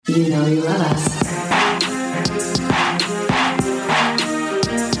You know you love us.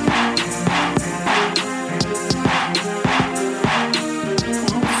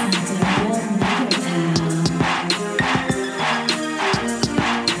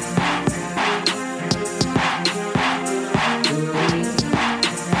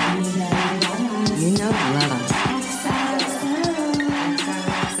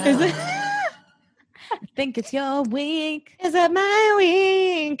 I think it's your wink. Is it my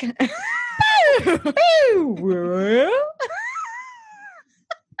wink?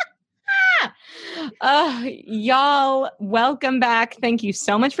 Y'all, welcome back. Thank you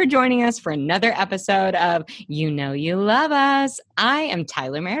so much for joining us for another episode of You Know You Love Us. I am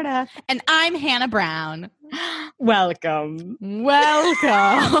Tyler Meredith. And I'm Hannah Brown. Welcome.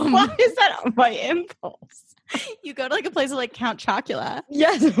 Welcome. Why is that my impulse? You go to like a place like Count Chocula.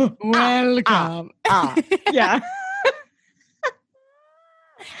 Yes. Welcome. Yeah.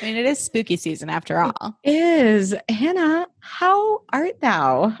 I mean, it is spooky season after all. It is. Hannah, how art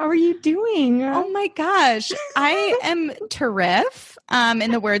thou? How are you doing? Oh my gosh. I am terrific.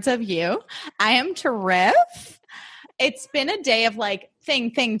 In the words of you, I am terrific. It's been a day of like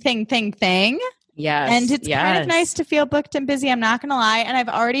thing. Yes. And it's kind of nice to feel booked and busy. I'm not going to lie. And I've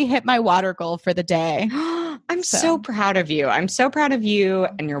already hit my water goal for the day. I'm so proud of you. I'm so proud of you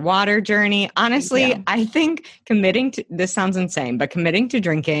and your water journey. Honestly, I think committing to, this sounds insane, but committing to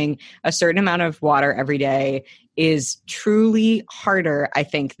drinking a certain amount of water every day is truly harder, I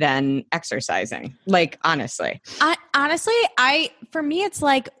think, than exercising. Like, honestly. For me, it's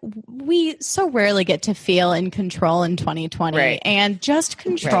like we so rarely get to feel in control in 2020. Right. And just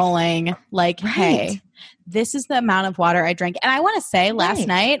controlling, hey, this is the amount of water I drink. And I want to say last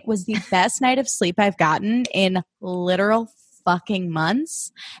night was the best night of sleep I've gotten in literal fucking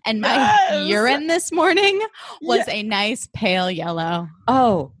months. And my urine this morning was a nice pale yellow.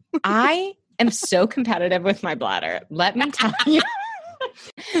 Oh, I am so competitive with my bladder. Let me tell you.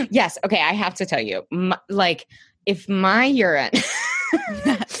 Yes. Okay. I have to tell you, if my urine,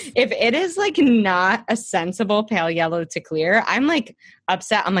 if it is like not a sensible pale yellow to clear, I'm like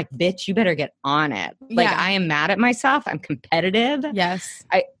upset. I'm like, bitch, you better get on it. Like I am mad at myself. I'm competitive. Yes.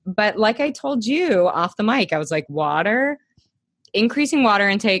 But like I told you off the mic, I was like, increasing water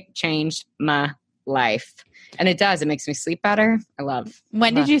intake changed my life. And it does. It makes me sleep better. I love.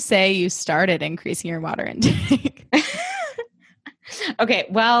 When did you say you started increasing your water intake? Okay.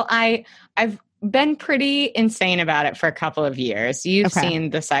 Well, I've been pretty insane about it for a couple of years. You've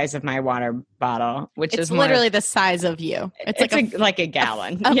seen the size of my water bottle, which is literally the size of you. It's like a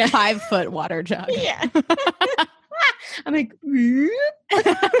gallon. A 5-foot water jug. Yeah. I'm like,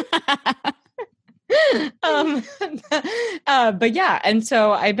 but yeah. And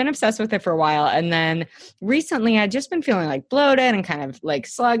so I've been obsessed with it for a while. And then recently I'd just been feeling like bloated and kind of like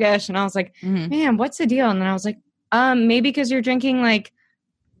sluggish. And I was like, man, what's the deal? And then I was like, maybe because you're drinking like,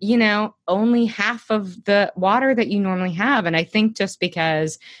 only half of the water that you normally have. And I think just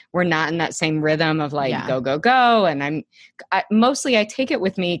because we're not in that same rhythm of like, go. And mostly I take it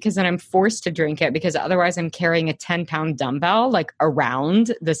with me because then I'm forced to drink it because otherwise I'm carrying a 10-pound dumbbell like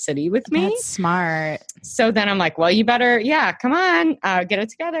around the city with me. That's smart. So then I'm like, well, you better, come on, get it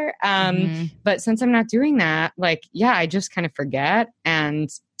together. But since I'm not doing that, I just kind of forget. And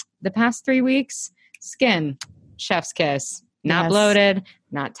the past 3 weeks, skin, chef's kiss. Not bloated,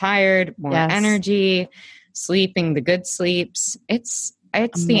 not tired, more energy, sleeping the good sleeps. It's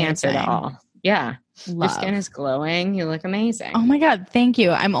the answer to all. Yeah. Your skin is glowing. You look amazing. Oh my God. Thank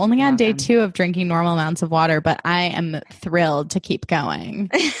you. I'm only on day 2 of drinking normal amounts of water, but I am thrilled to keep going.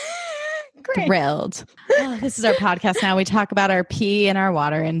 Great. Thrilled. Oh, this is our podcast now. We talk about our pee and our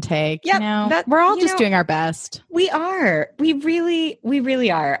water intake. Yep, we're all just doing our best. We are. We really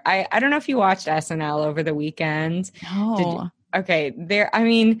are. I don't know if you watched SNL over the weekend. No. Okay.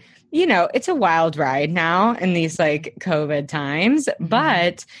 It's a wild ride now in these like COVID times,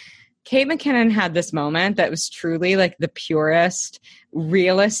 but Kate McKinnon had this moment that was truly like the purest,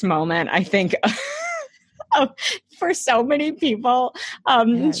 realest moment, I think, for so many people.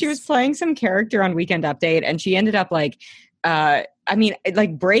 She was playing some character on Weekend Update and she ended up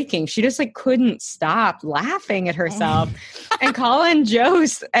breaking. She just like couldn't stop laughing at herself. And Colin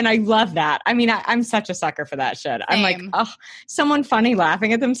Jost, and I love that. I mean, I'm such a sucker for that shit. I'm like, oh, someone funny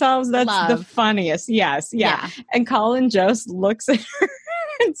laughing at themselves. That's the funniest. Yes. Yeah. And Colin Jost looks at her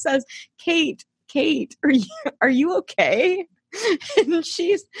and says, Kate, are you okay? And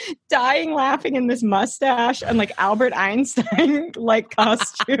she's dying laughing in this mustache and like Albert Einstein like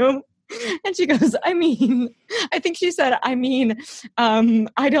costume. And she goes, I think she said,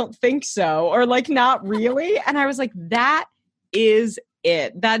 I don't think so. Or like, not really. And I was like, that is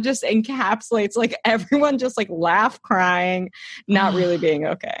it. That just encapsulates like everyone just like laugh, crying, not really being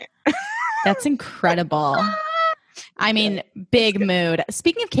okay. That's incredible. I mean, big mood.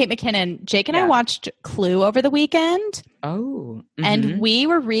 Speaking of Kate McKinnon, Jake and I watched Clue over the weekend. Oh. Mm-hmm. And we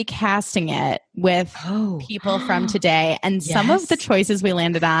were recasting it with people from today. And some of the choices we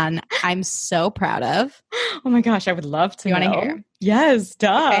landed on, I'm so proud of. Oh my gosh, I would love to know. You want to hear? Yes,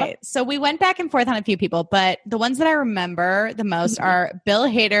 duh. Okay, so we went back and forth on a few people, but the ones that I remember the most are Bill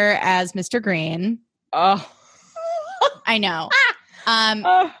Hader as Mr. Green. Oh. I know.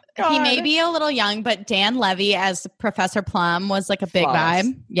 He may be a little young, but Dan Levy as Professor Plum was like a big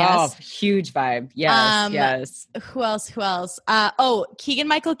vibe. Yes. Oh, huge vibe. Yes, yes. Who else?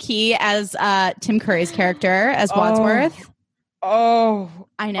 Keegan-Michael Key as Tim Curry's character as Wadsworth. Oh,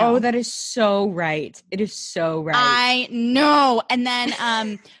 I know. Oh, that is so right. It is so right. I know. And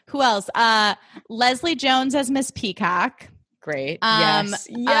then who else? Leslie Jones as Miss Peacock. Great. Yes.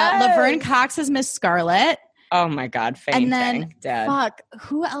 Laverne Cox as Miss Scarlet. Oh my God, fainting. And then, dead.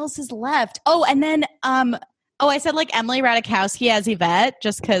 Who else is left? Oh, and then, I said like Emily Ratajkowski as Yvette,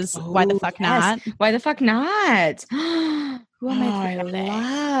 just because why the fuck not? Why the fuck not? Who am I forgetting?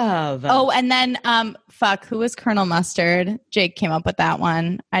 Love. Oh, and then, who was Colonel Mustard? Jake came up with that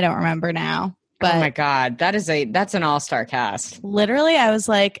one. I don't remember now. But oh my God, that's an all-star cast. Literally, I was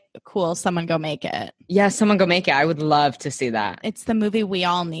like, cool, someone go make it. Yeah, someone go make it. I would love to see that. It's the movie we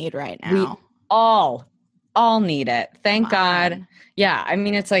all need right now. We all need it. Thank God. Yeah. I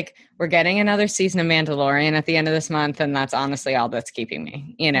mean, it's like we're getting another season of Mandalorian at the end of this month. And that's honestly all that's keeping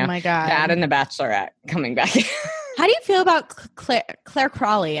me, you know, oh my God. That and The Bachelorette coming back. How do you feel about Claire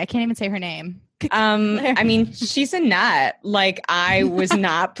Crawley? I can't even say her name. I mean, she's a nut. Like, I was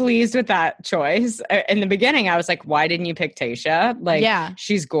not pleased with that choice. In the beginning, I was like, why didn't you pick Tayshia? Like,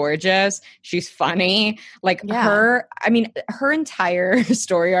 she's gorgeous. She's funny. Like her entire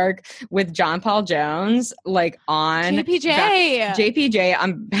story arc with John Paul Jones, like on JPJ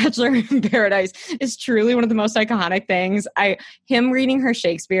on Bachelor in Paradise is truly one of the most iconic things. Him reading her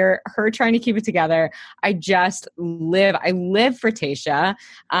Shakespeare, her trying to keep it together. I live for Tayshia.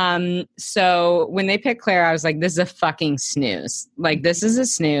 So when they picked Claire, I was like, this is a fucking snooze. Like, this is a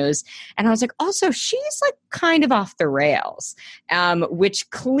snooze. And I was like, also, she's like kind of off the rails, which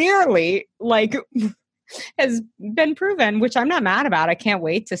clearly like has been proven, which I'm not mad about. I can't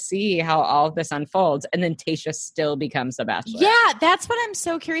wait to see how all of this unfolds. And then Tayshia still becomes the Bachelor. Yeah, that's what I'm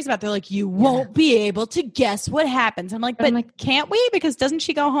so curious about. They're like, you won't be able to guess what happens. I'm like, but can't we? Because doesn't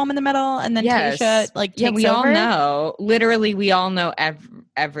she go home in the middle and then Tayshia like takes we over? all know. Literally, we all know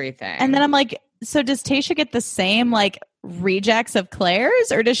everything. And then I'm like, so does Tayshia get the same like rejects of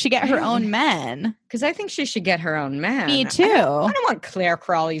Claire's, or does she get her own men? Because I think she should get her own men. Me too. I don't want Claire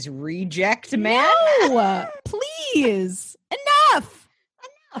Crawley's reject men. No, please. Enough,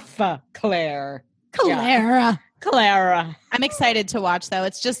 Claire. Clara. I'm excited to watch, though.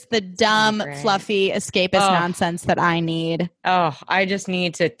 It's just the dumb, fluffy, escapist nonsense that I need. Oh, I just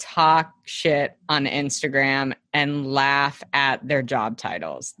need to talk shit on Instagram and laugh at their job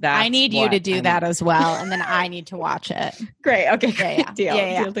titles. I need you to do that as well, and then I need to watch it. Great. Okay. Great.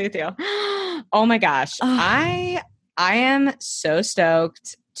 Deal. Oh my gosh. I am so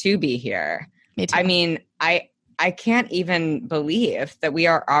stoked to be here. Me too. I mean, I can't even believe that we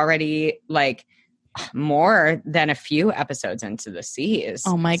are already like more than a few episodes into the seas.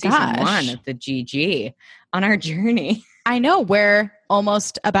 Oh my gosh. Season 1 of the GG on our journey. I know, we're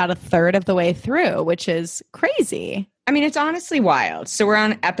almost about a third of the way through, which is crazy. I mean, it's honestly wild. So we're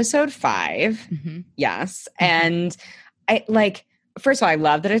on episode 5. Mm-hmm. Yes. And I like, first of all, I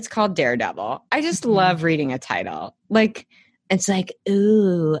love that it's called Daredevil. I just love reading a title. Like, it's like,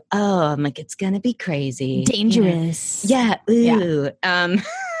 I'm like, it's going to be crazy. Dangerous. Yeah. Yeah.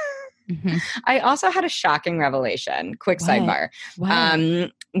 I also had a shocking revelation. Quick sidebar.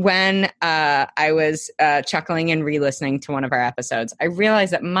 What? When I was chuckling and re-listening to one of our episodes, I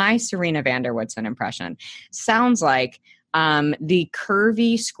realized that my Serena Vanderwoodson impression sounds like the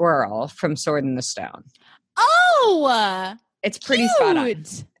curvy squirrel from Sword in the Stone. Oh! It's pretty spot on.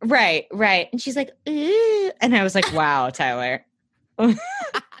 Right. And she's like, ooh. And I was like, wow, Tyler.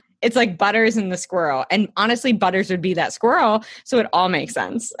 It's like Butters and the squirrel. And honestly, Butters would be that squirrel. So it all makes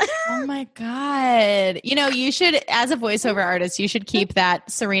sense. Oh my God. You know, you should, as a voiceover artist, you should keep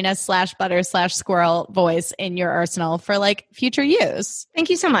that Serena/Butters/squirrel voice in your arsenal for like future use. Thank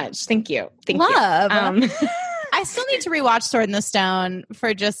you so much. Thank you. Love. I still need to rewatch Sword in the Stone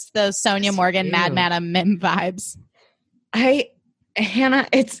for just those Sonia Morgan, Mad Madam Mim vibes. Hannah,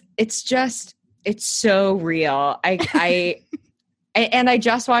 it's so real. And I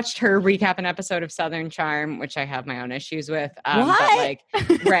just watched her recap an episode of Southern Charm, which I have my own issues with. What?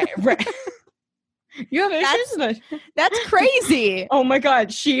 But right. You have issues with it? That's crazy. Oh my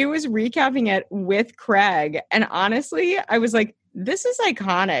God. She was recapping it with Craig. And honestly, I was like, this is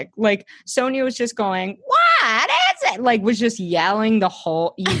iconic. Like Sonia was just going, what is it? Like was just yelling the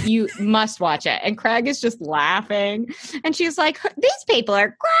whole, you must watch it. And Craig is just laughing. And she's like, these people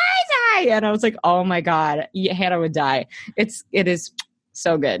are crazy. And I was like, oh my God, Hannah would die. It is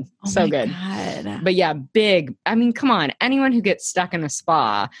so good. So good. God. But yeah, big. I mean, come on. Anyone who gets stuck in a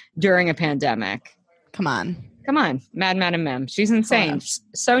spa during a pandemic. Come on. Mad Madam Mim. She's insane.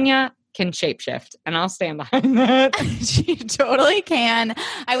 Sonia can shapeshift, and I'll stand behind that. She totally can.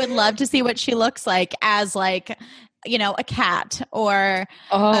 I would love to see what she looks like as like, you know, a cat or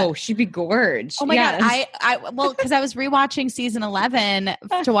she'd be gorgeous. Oh my God. Well, because I was rewatching season 11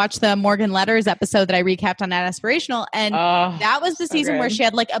 to watch the Morgan Letters episode that I recapped on Not Aspirational. And that was the season where she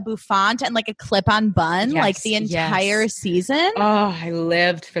had like a bouffant and like a clip-on bun, like the entire season. Oh, I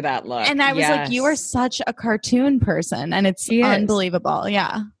lived for that look. And I was like, you are such a cartoon person. And it's unbelievable.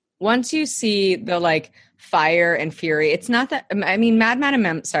 Yeah. Once you see the like fire and fury, it's not that, I mean, Mad Madam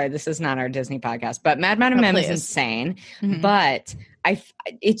Mim, sorry, this is not our Disney podcast, but Mad Madam Mim is insane. Mm-hmm. But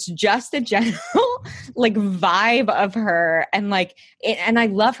it's just a general like vibe of her. And like, and I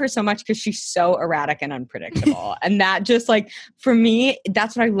love her so much because she's so erratic and unpredictable. And that just like, for me,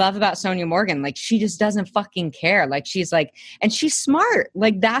 that's what I love about Sonia Morgan. Like she just doesn't fucking care. Like she's like, and she's smart.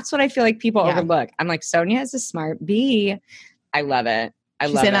 Like that's what I feel like people overlook. I'm like, Sonia is a smart bee. I love it.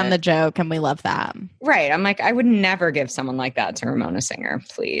 She's in on the joke and we love that. Right. I'm like, I would never give someone like that to Ramona Singer.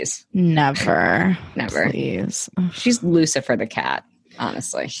 Please. Never. Please. She's Lucifer the cat,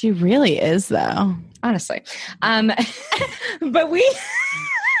 honestly. She really is though. Honestly. But we...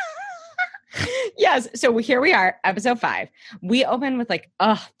 Yes. So here we are, episode 5. We open with like,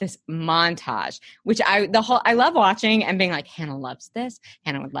 this montage, which I love watching and being like, Hannah loves this.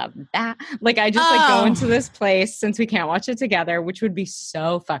 Hannah would love that. Like I just like go into this place since we can't watch it together, which would be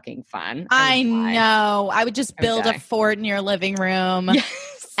so fucking fun. I know. I would just build a fort in your living room.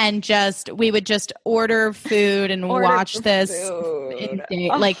 Yes. And we would just order food and watch this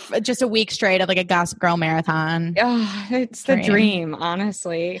like just a week straight of like a Gossip Girl marathon. Oh, it's the dream,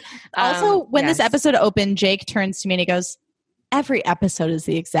 honestly. Also, when this episode opened, Jake turns to me and he goes, every episode is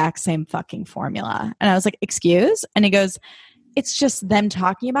the exact same fucking formula. And I was like, excuse? And he goes, it's just them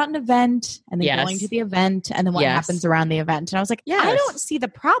talking about an event and then going to the event and then what happens around the event. And I was like, I don't see the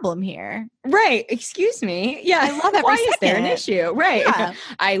problem here. Right. Excuse me. Yeah. I love every second. Is there an issue? Right. Yeah.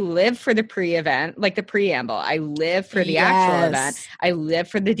 I live for the pre-event, like the preamble. I live for the actual event. I live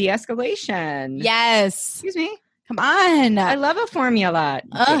for the de-escalation. Yes. Excuse me. Come on. I love a formula,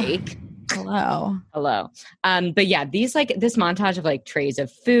 Jake. Hello. But yeah, this montage of like trays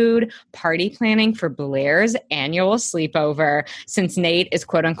of food, party planning for Blair's annual sleepover since Nate is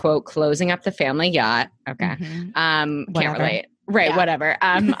quote unquote closing up the family yacht. Okay. Can't relate. Right. Yeah. Whatever.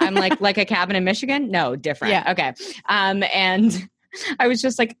 I'm like a cabin in Michigan. No, different. Yeah. Okay. And I was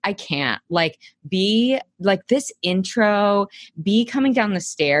just like, I can't be like this intro, be coming down the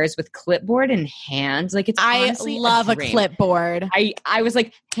stairs with clipboard in hand. Like I love a clipboard. I was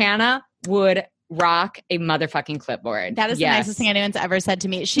like, Hannah would rock a motherfucking clipboard. That is the nicest thing anyone's ever said to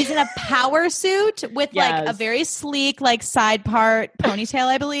me. She's in a power suit with like a very sleek, like side part ponytail,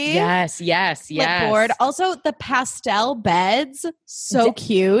 I believe. Yes. Clipboard. Also, the pastel beds, so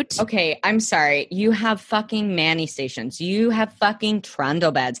cute. Okay, I'm sorry. You have fucking Manny stations. You have fucking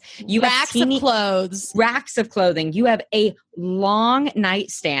trundle beds. You racks have of clothes. Racks of clothing. You have a long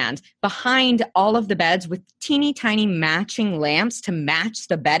nightstand behind all of the beds with teeny tiny matching lamps to match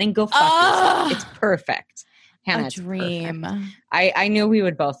the bed and go fuck yourself. It's perfect. Hannah, a dream. I knew we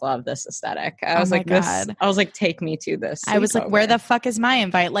would both love this aesthetic. I was like, God. I was like, take me to this. I was like, where the fuck is my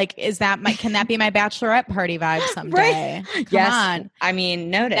invite? Like, can that be my bachelorette party vibe someday? Right. Come on. I mean,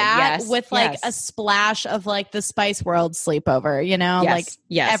 noted. That with like a splash of like the Spice World sleepover, you know,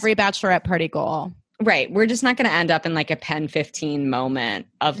 every bachelorette party goal. Right. We're just not going to end up in like a Pen 15 moment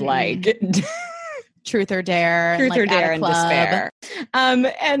of like truth or dare and despair.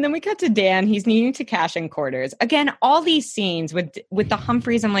 And then we cut to Dan. He's needing to cash in quarters. Again, all these scenes with the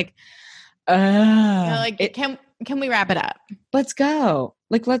Humphreys, I'm like, can we wrap it up? Let's go.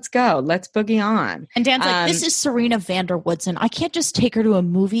 Let's go. Let's boogie on. And Dan's like, this is Serena Vanderwoodson. I can't just take her to a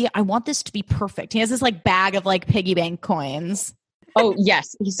movie. I want this to be perfect. He has this like bag of like piggy bank coins. Oh,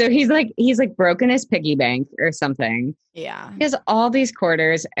 yes. So he's like broken his piggy bank or something. Yeah. He has all these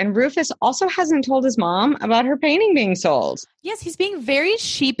quarters. And Rufus also hasn't told his mom about her painting being sold. Yes, he's being very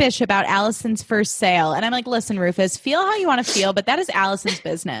sheepish about Allison's first sale. And I'm like, listen, Rufus, feel how you want to feel, but that is Allison's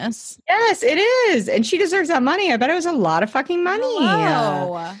business. Yes, it is. And she deserves that money. I bet it was a lot of fucking money.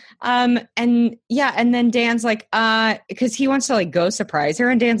 Hello. And then Dan's like, because he wants to like go surprise her.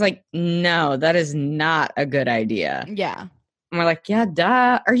 And Dan's like, no, that is not a good idea. Yeah. And we're like, yeah,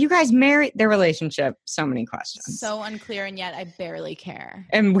 duh. Are you guys married? Their relationship, so many questions. So unclear, and yet I barely care.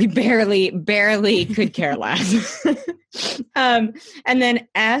 And we barely could care less. And then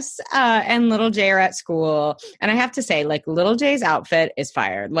S and Little J are at school. And I have to say, like, Little J's outfit is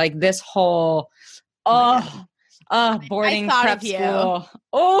fired. Like, this whole, boarding prep school.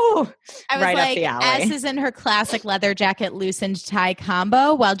 Oh, I was right like, up the alley. S is in her classic leather jacket, loosened tie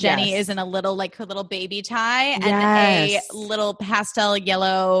combo, while Jenny is in a little, like her little baby tie and a little pastel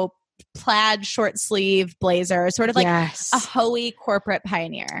yellow plaid short sleeve blazer, sort of like a hoey corporate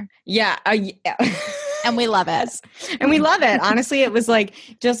pioneer. Yeah. And we love it. And we love it. Honestly, it was like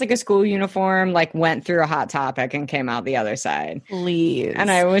just like a school uniform, like went through a Hot Topic and came out the other side. Please.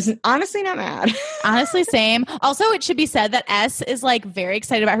 And I was honestly not mad. Honestly, same. Also, it should be said that S is like very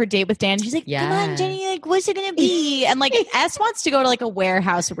excited about her date with Dan. She's like, come on, Jenny, like, what's it going to be? And like S wants to go to like a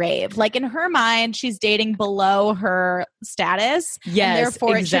warehouse rave. Like in her mind, she's dating below her status. Yes, and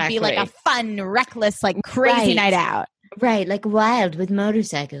therefore it should be like a fun, reckless, like crazy night out. Right, like wild with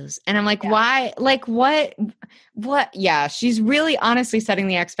motorcycles. And I'm like, why? Like, what? Yeah, she's really honestly setting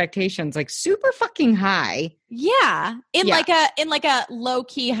the expectations like super fucking high. Yeah. In like a low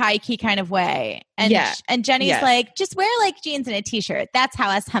key, high key kind of way. And and Jenny's like, just wear like jeans and a t-shirt. That's how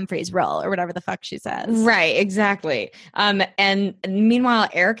us Humphreys roll, or whatever the fuck she says. Right, exactly. And meanwhile,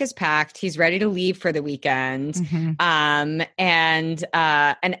 Eric is packed. He's ready to leave for the weekend. Mm-hmm. And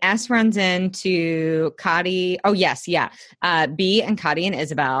S runs into Cotty. Oh, yes, yeah. B and Cotty and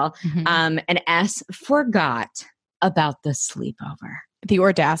Isabel. Mm-hmm. And S forgot about the sleepover. The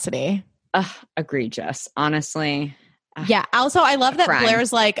audacity. Egregious, honestly. Yeah. Also, I love that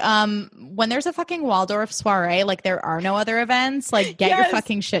Blair's like, when there's a fucking Waldorf soiree, like there are no other events, like get your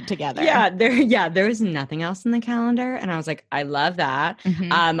fucking shit together. Yeah. There is nothing else in the calendar. And I was like, I love that.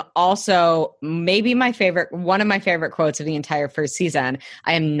 Mm-hmm. Also, maybe one of my favorite quotes of the entire first season.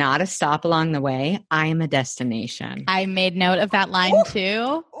 I am not a stop along the way. I am a destination. I made note of that line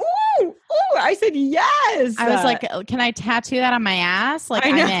too. Ooh, I said yes. I was like, can I tattoo that on my ass? Like,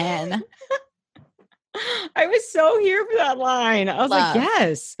 I'm in. I was so here for that line. I was like,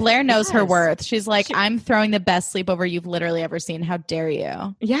 yes. Blair knows her worth. She's like, I'm throwing the best sleepover you've literally ever seen. How dare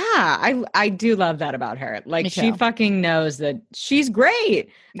you? Yeah, I do love that about her. Like, she fucking knows that she's great.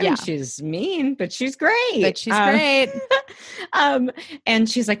 I mean, she's mean, but she's great. And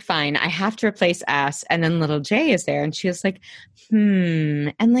she's like, fine, I have to replace S. And then little J is there. And she was like,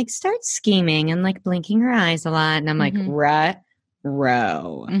 and like starts scheming and like blinking her eyes a lot. And I'm like,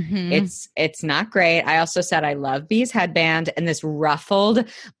 row. Mm-hmm. It's not great. I also said I love B's headband and this ruffled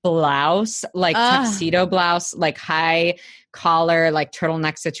blouse, like tuxedo blouse, like high collar, like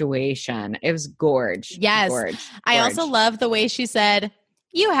turtleneck situation. It was gorge. Yes. Gorge. I also love the way she said,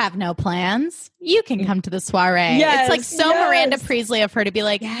 you have no plans. You can come to the soiree. It's like so Miranda Priestley of her to be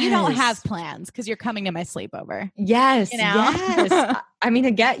like, you don't have plans because you're coming to my sleepover. Yes. You know? Yes. I mean,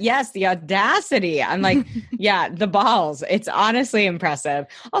 again, the audacity. I'm like, the balls. It's honestly impressive.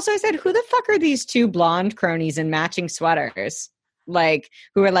 Also, I said, who the fuck are these two blonde cronies in matching sweaters? Like,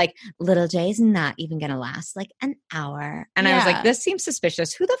 who are like, little J's not even gonna last like an hour. And I was like, this seems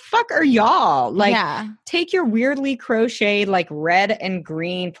suspicious. Who the fuck are y'all? Like, take your weirdly crocheted, like red and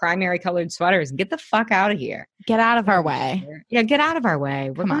green primary colored sweaters and get the fuck out of here. Get out of our way. Yeah, get out of our way.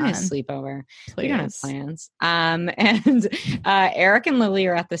 We're going to sleepover. Please. We don't have plans. And Eric and Lily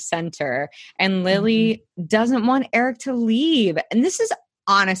are at the center, and Lily doesn't want Eric to leave. And this is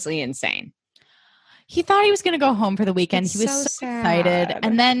honestly insane. He thought he was going to go home for the weekend. He was so excited.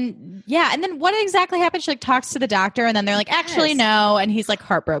 And then what exactly happened? She like talks to the doctor, and then they're like, actually, no. And he's like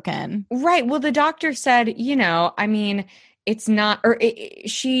heartbroken. Right. Well, the doctor said, I mean, it's not, or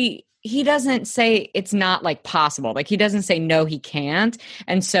he doesn't say it's not like possible. Like he doesn't say, no, he can't.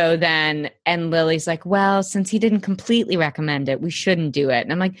 And so then, and Lily's like, well, since he didn't completely recommend it, we shouldn't do it.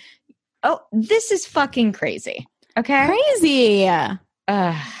 And I'm like, oh, this is fucking crazy. Okay. Crazy.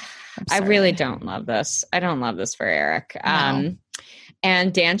 I really don't love this. I don't love this for Eric. No.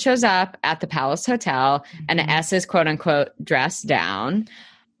 And Dan shows up at the Palace Hotel, and S is quote unquote dressed down.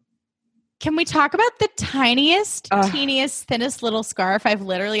 Can we talk about the teeniest, thinnest little scarf I've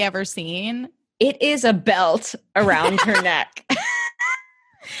literally ever seen? It is a belt around her neck.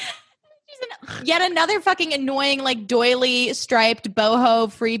 Yet another fucking annoying, like, doily striped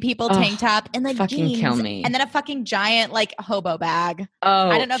boho free people tank top and like fucking jeans, kill me. and then a fucking giant like hobo bag. Oh,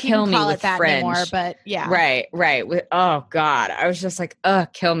 I don't know if you can call it that fringe. anymore, but yeah. Right. Oh God. I was just like,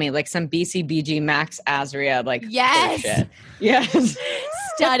 kill me. Like some BCBG Max Azria, like yes. Yes.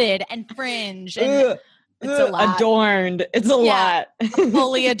 Studded and fringe and it's a lot. Adorned. It's a lot.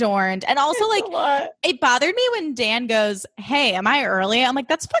 Fully adorned. And also like it bothered me when Dan goes, "Hey, am I early?" I'm like,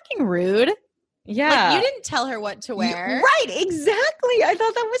 that's fucking rude. Yeah. Like, you didn't tell her what to wear. Right. Exactly. I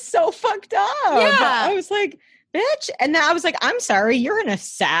thought that was so fucked up. Yeah. I was like, bitch. And then I was like, I'm sorry, you're in a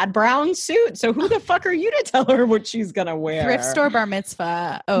sad brown suit. So who the fuck are you to tell her what she's going to wear? Thrift store bar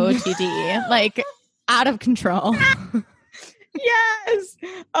mitzvah, OOTD. Like, out of control. Yes.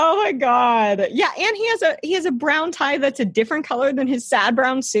 Oh my God. Yeah. And he has a brown tie that's a different color than his sad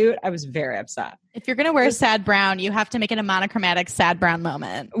brown suit. I was very upset. If you're going to wear sad brown, you have to make it a monochromatic sad brown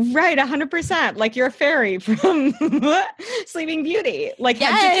moment. Right. 100%. Like you're a fairy from Sleeping Beauty. Like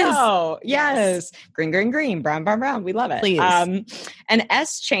head to toe. Yes. Green, green, green. Brown, brown, brown. We love it. Please. And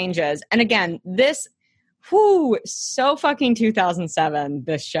S changes. And again, this so fucking 2007,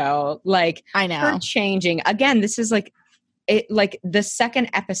 this show. Like I know. Her changing. Again, this is like the second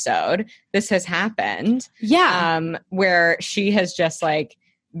episode this has happened. Yeah. Where she has just like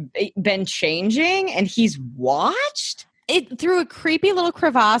been changing and he's watched it through a creepy little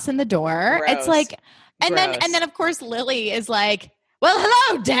crevasse in the door. Gross. It's like, and then of course Lily is like, well,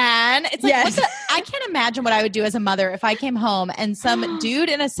 hello, Dan. It's like, yes. I can't imagine what I would do as a mother if I came home and some dude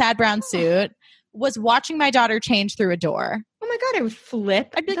in a sad brown suit was watching my daughter change through a door. Oh my God, I would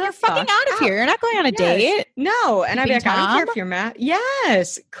flip. I'd be like, you're fucking out of here. You're not going on a date. No. And I'd be like, I don't care if you're mad.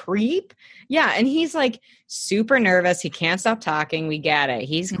 Yes. Creep. Yeah. And he's like super nervous. He can't stop talking. We get it.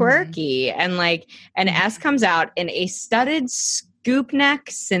 He's quirky. Mm-hmm. And S comes out in a studded scoop neck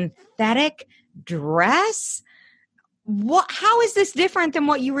synthetic dress. How is this different than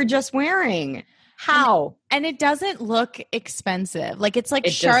what you were just wearing? How? And it doesn't look expensive. Like it's like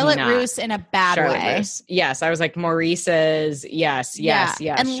Charlotte Russe in a bad way. Russe. Yes. I was like Maurice's. Yes. And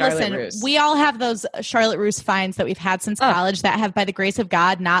Charlotte listen, Russe. We all have those Charlotte Russe finds that we've had since college that have, by the grace of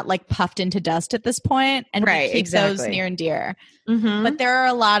God, not like puffed into dust at this point. And we keep those near and dear. Mm-hmm. But there are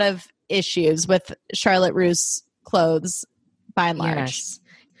a lot of issues with Charlotte Russe clothes by and large. Yes.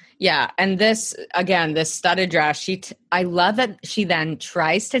 Yeah. And this studded dress, I love that she then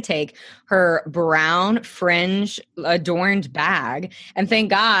tries to take her brown fringe adorned bag. And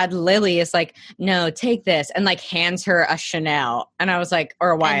thank God Lily is like, no, take this. And like hands her a Chanel. And I was like,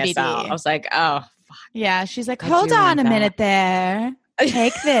 or a YSL. NBD. I was like, oh, fuck. Yeah. She's like, hold on a minute there.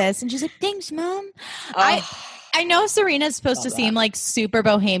 Take this. And she's like, thanks, Mom. I know Serena's supposed to seem like super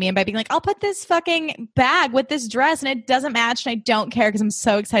bohemian by being like, I'll put this fucking bag with this dress and it doesn't match and I don't care because I'm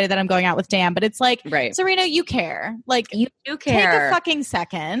so excited that I'm going out with Dan. But it's like, Serena, you care. Like, you do care. Take a fucking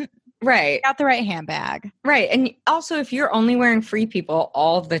second. Right. Got the right handbag. Right. And also, if you're only wearing Free People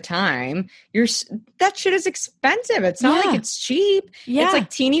all the time, that shit is expensive. It's not like it's cheap. Yeah. It's like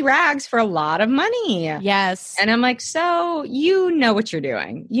teeny rags for a lot of money. Yes. And I'm like, so you know what you're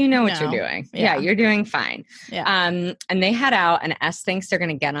doing. You know what you're doing. Yeah, you're doing fine. Yeah. And they head out and S thinks they're going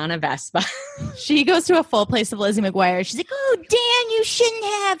to get on a Vespa. She goes to a full place of Lizzie McGuire. She's like, oh, Dan, you shouldn't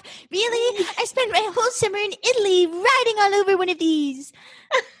have. Really? I spent my whole summer in Italy riding all over one of these.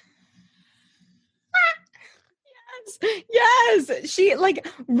 Yes. She like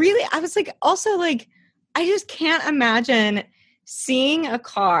really, I was like, also like, I just can't imagine seeing a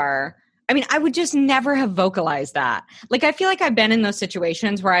car. I mean, I would just never have vocalized that. Like, I feel like I've been in those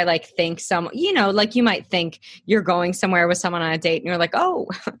situations where I like think like you might think you're going somewhere with someone on a date and you're like, oh,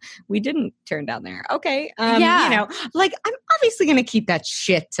 we didn't turn down there. Okay. Like I'm obviously going to keep that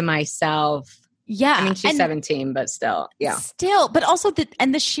shit to myself. Yeah. I mean, she's 17, but still. Yeah. Still, but also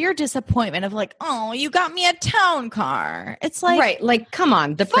the sheer disappointment of like, oh, you got me a town car. It's like. Right. Like, come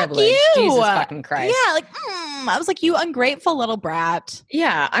on. The privilege. You. Jesus fucking Christ. Yeah. Like, I was like, you ungrateful little brat.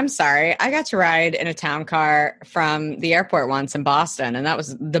 Yeah. I'm sorry. I got to ride in a town car from the airport once in Boston, and that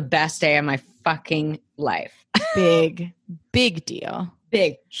was the best day of my fucking life. Big deal.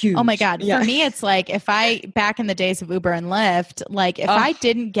 Big, huge. Oh my God. Yeah. For me, it's like back in the days of Uber and Lyft, like if I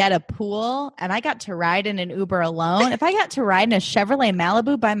didn't get a pool and I got to ride in an Uber alone, if I got to ride in a Chevrolet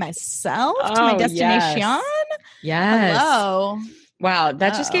Malibu by myself to my destination. Yes. Hello. Wow,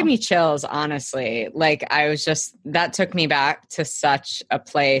 that just gave me chills, honestly. Like that took me back to such a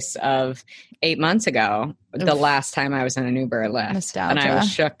place of 8 months ago, the last time I was in an Uber or Lyft. Nostalgia. And I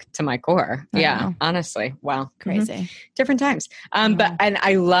was shook to my core. Honestly. Wow. Crazy. Different times. And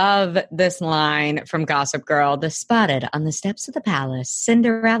I love this line from Gossip Girl, the spotted on the steps of the palace,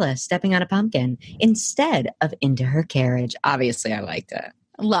 Cinderella stepping on a pumpkin instead of into her carriage. Obviously, I liked it.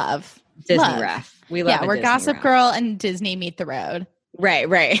 Love. Disney ref. We love we're Disney Gossip ref. Girl and Disney meet the road. Right.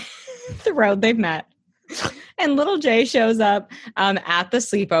 The road they've met. And little Jay shows up at the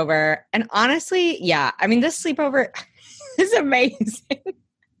sleepover. And honestly, this sleepover is amazing.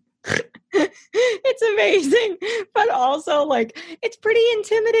 It's amazing, but also like it's pretty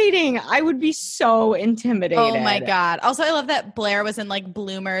intimidating. I would be so intimidated. Oh my God. Also, I love that Blair was in like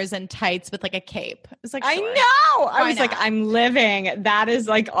bloomers and tights with like a cape. It was like, I know. I was like, I'm living. That is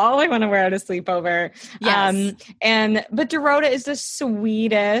like all I want to wear at a sleepover. Yes. But Dorota is the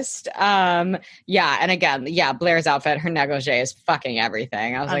sweetest. And again, Blair's outfit, her negligee is fucking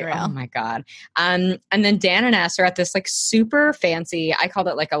everything. I was like, oh my God. And then Dan and S are at this like super fancy, I called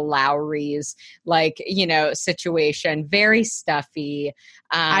it like a Lowry's situation, very stuffy.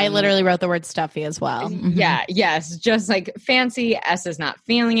 I literally wrote the word stuffy as well. Mm-hmm. Yeah, yes, just like fancy. S is not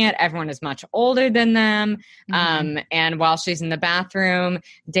feeling it. Everyone is much older than them. And while she's in the bathroom,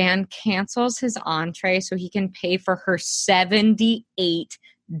 Dan cancels his entree so he can pay for her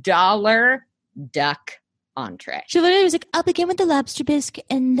 $78 duck entree. She literally was like, I'll begin with the lobster bisque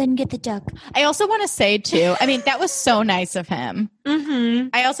and then get the duck. I also want to say too, I mean, that was so nice of him. Mm-hmm.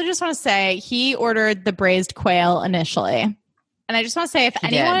 I also just want to say he ordered the braised quail initially. And I just want to say, if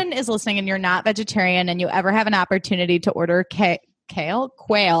anyone is listening and you're not vegetarian and you ever have an opportunity to order quail,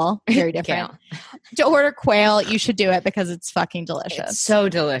 very different. To order quail, you should do it because it's fucking delicious. It's so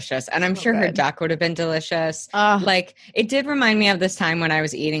delicious. And I'm sure her duck would have been delicious. Like, it did remind me of this time when I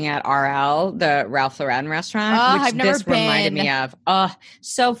was eating at RL, the Ralph Lauren restaurant, which this reminded me of.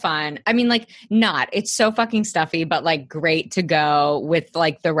 So fun. I mean, like, it's so fucking stuffy, but like great to go with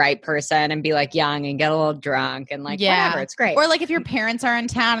like the right person and be like young and get a little drunk and like whatever. It's great. Or like if your parents are in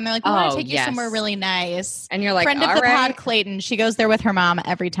town and they're like, we want to take you somewhere really nice. And you're like, friend of the pod, Clayton, she goes there with her mom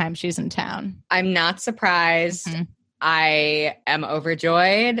every time she's in town. I'm not surprised. Mm-hmm. I am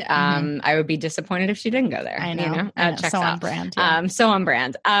overjoyed. I would be disappointed if she didn't go there. I know. Checks so out. On brand. Yeah. So on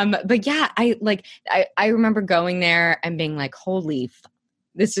brand. But yeah, I remember going there and being like, holy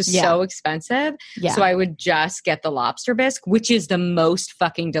this is so expensive. Yeah. So I would just get the lobster bisque, which is the most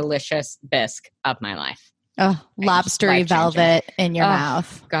fucking delicious bisque of my life. Oh, lobstery velvet in your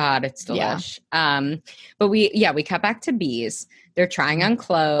mouth. God, it's delish. Yeah. But we cut back to bees. They're trying on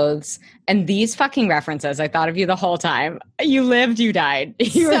clothes. And these fucking references, I thought of you the whole time. You lived, you died.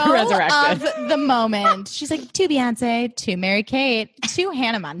 You were resurrected. Of the moment. She's like, to Beyonce, to Mary Kate, to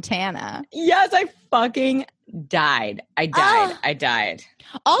Hannah Montana. Yes, I fucking died. I died.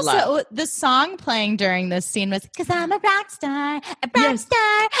 Also, the song playing during this scene was "Cause I'm a rock star, a pretty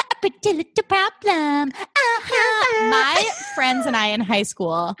little problem." My friends and I in high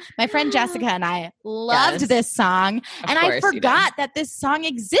school, my friend Jessica and I loved this song, and I forgot that this song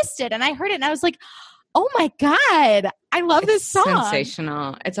existed. And I heard it, and I was like, "Oh my God, I love this song!"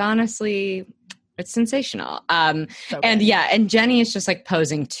 Sensational. It's honestly. It's sensational. And Jenny is just like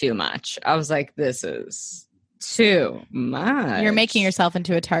posing too much. I was like, this is too much. You're making yourself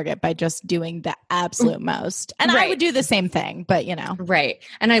into a target by just doing the absolute most. And I would do the same thing, but you know. Right.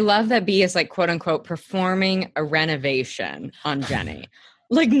 And I love that B is like, quote unquote, performing a renovation on Jenny.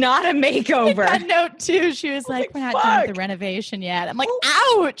 Like not a makeover. That note too. She was like, we're not done with the renovation yet. I'm like,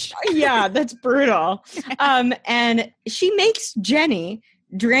 ouch. Yeah, that's brutal. And she makes Jenny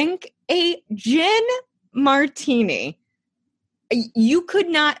drink a gin martini. You could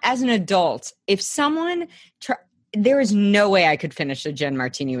not, as an adult, if someone, there is no way I could finish a gin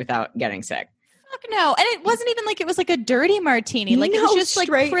martini without getting sick. Fuck no. And it wasn't even like it was like a dirty martini. Like it was just like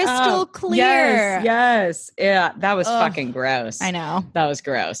crystal clear. Yes. Yeah. That was fucking gross. I know. That was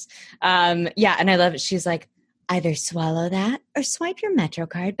gross. Yeah. And I love it. She's like, either swallow that or swipe your Metro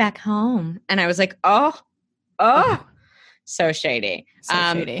card back home. And I was like, oh. So shady.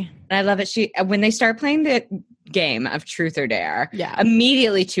 Shady. And I love it. When they start playing the game of Truth or Dare,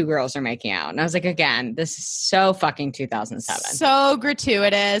 immediately two girls are making out. And I was like, again, this is so fucking 2007. So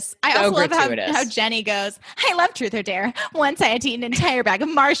gratuitous. I also love how Jenny goes, I love Truth or Dare. Once I had to eat an entire bag of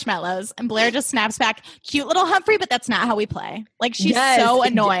marshmallows. And Blair just snaps back, cute little Humphrey, but that's not how we play. Like she's so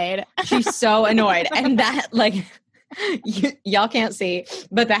annoyed. She's so annoyed. And that like... Y'all can't see,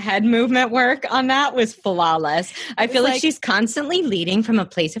 but the head movement work on that was flawless. I feel like she's constantly leading from a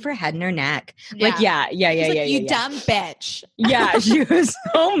place of her head and her neck. Yeah. You dumb bitch. Yeah, she was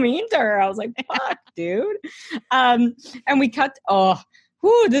so mean to her. I was like, fuck, dude. And we cut,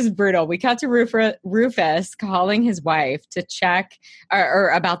 this is brutal. We cut to Rufus calling his wife to check or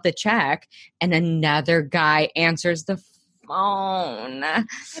about the check, and another guy answers the phone. I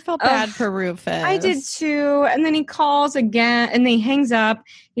felt bad for Rufus. I did too. And then he calls again, and then he hangs up.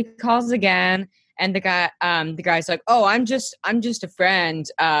 He calls again, and the guy's like, "Oh, I'm just a friend."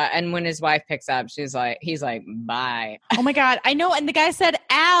 And when his wife picks up, he's like, "Bye." Oh my God, I know. And the guy said,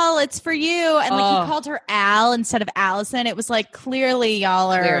 "Al, it's for you." And he called her Al instead of Allison. It was like, clearly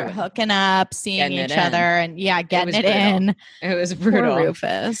y'all are hooking up, seeing each other, and getting it in. It was brutal. Poor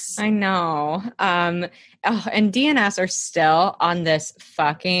Rufus. I know. And DNS are still on this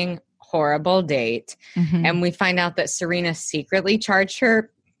fucking horrible date. Mm-hmm. And we find out that Serena secretly charged her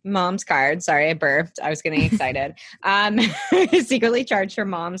mom's card. Sorry, I burped. I was getting excited. Secretly charged her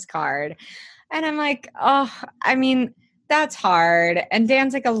mom's card. And I'm like, that's hard. And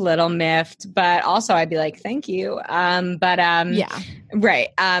Dan's like a little miffed, but also I'd be like, thank you. Right.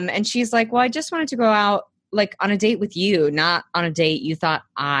 And she's like, well, I just wanted to go out like on a date with you, not on a date you thought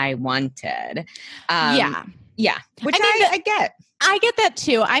I wanted. Yeah. Which I get. I get that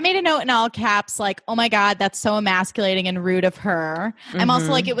too. I made a note in all caps like, oh my God, that's so emasculating and rude of her. Mm-hmm. I'm also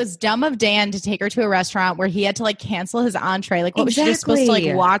like, it was dumb of Dan to take her to a restaurant where he had to like cancel his entree. Like what was she just supposed to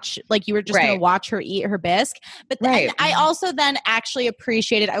like watch? Like you were just going to watch her eat her bisque. But then I also then actually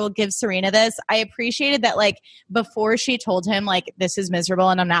appreciated, I will give Serena this. I appreciated that like before she told him like, this is miserable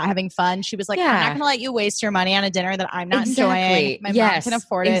and I'm not having fun. She was like, I'm not going to let you waste your money on a dinner that I'm not enjoying. My mom can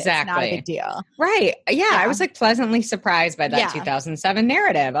afford it. It's not a big deal. Right. Yeah. I was like pleasantly surprised by that 2007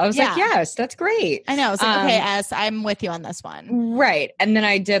 narrative. I was like, yes, that's great. I know. I was like, okay, S, I'm with you on this one. Right. And then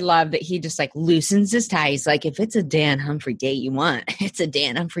I did love that he just like loosens his tie. He's like, if it's a Dan Humphrey date you want, it's a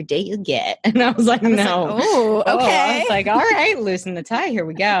Dan Humphrey date you get. And I was like, no. Like, oh, okay. I was like, all right, loosen the tie. Here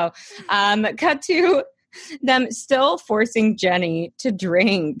we go. Cut to them still forcing Jenny to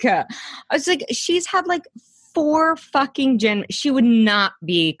drink. I was like, she's had like 4 fucking gin. She would not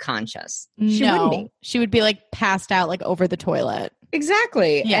be conscious. She wouldn't be. She would be like passed out like over the toilet.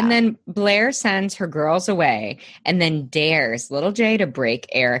 Exactly. Yeah. And then Blair sends her girls away and then dares little Jay to break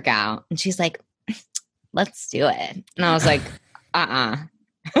Eric out. And she's like, let's do it. And I was like,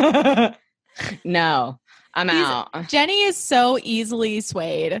 no, I'm out. Jenny is so easily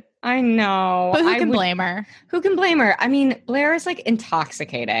swayed. I know. But who can blame her? Who can blame her? I mean, Blair is like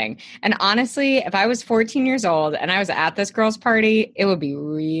intoxicating. And honestly, if I was 14 years old and I was at this girl's party, it would be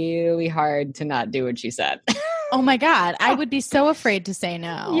really hard to not do what she said. Oh my God. I would be so afraid to say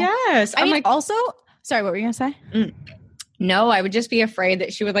no. Yes. I mean, like, also, sorry, what were you going to say? No, I would just be afraid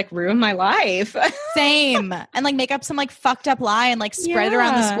that she would like ruin my life. Same. And like make up some like fucked up lie and like spread it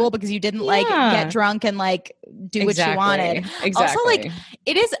around the school because you didn't like get drunk and like do what you wanted. Exactly. Also, like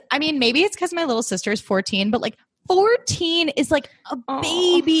it is, I mean, maybe it's because my little sister is 14, but like 14 is like a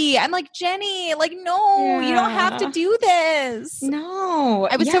baby. I'm like, Jenny, like, no, you don't have to do this. No.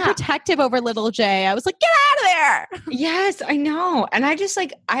 I was so protective over little Jay. I was like, get out of there. Yes, I know. And I just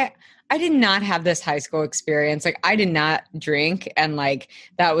like, I did not have this high school experience. Like I did not drink. And like,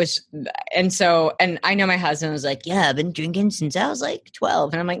 that was, and I know my husband was like, yeah, I've been drinking since I was like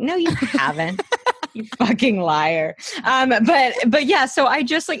 12. And I'm like, no, you haven't. You fucking liar. But yeah, so I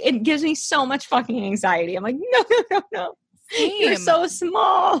just like, it gives me so much fucking anxiety. I'm like, no. Same. You're so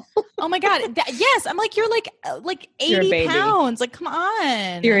small. Oh my God. Yes. I'm like, you're like 80 pounds. Like, come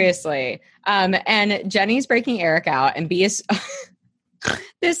on. Seriously. And Jenny's breaking Eric out and B is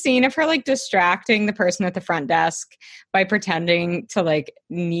this scene of her like distracting the person at the front desk by pretending to like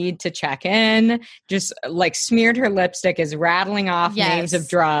need to check in, just like smeared her lipstick, is rattling off names of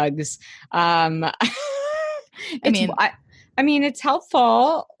drugs. I mean, it's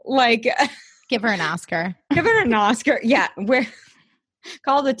helpful. Like, give her an Oscar. Give her an Oscar. Yeah,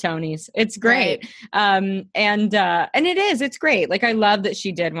 call the Tonys. It's great. Right. And it is. It's great. Like I love that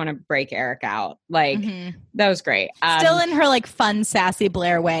she did want to break Eric out. Like that was great. Still in her like fun, sassy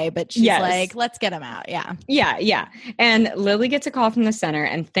Blair way, but she's like, let's get him out. Yeah. Yeah. And Lily gets a call from the center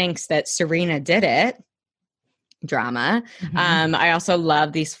and thinks that Serena did it. Drama. I also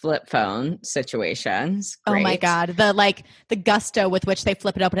love these flip phone situations. Great. Oh my God. The gusto with which they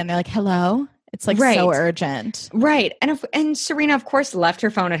flip it open and they're like, hello. It's like so urgent. Right. And Serena, of course, left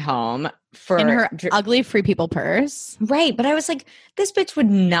her phone at home in her ugly Free People purse. Right. But I was like, this bitch would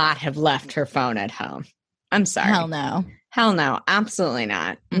not have left her phone at home. I'm sorry. Hell no. Hell no. Absolutely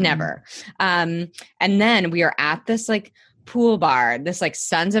not. Mm-hmm. Never. And then we are at this like pool bar, this like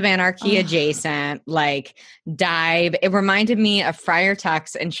Sons of Anarchy adjacent, like dive. It reminded me of Friar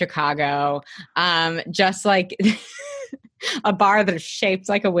Tuck's in Chicago. Just like a bar that is shaped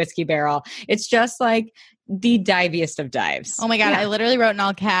like a whiskey barrel. It's just like the diviest of dives. Oh my God. Yeah. I literally wrote in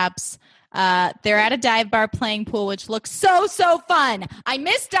all caps, they're at a dive bar playing pool, which looks so fun. I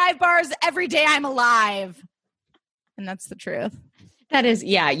miss dive bars every day I'm alive. And that's the truth. That is,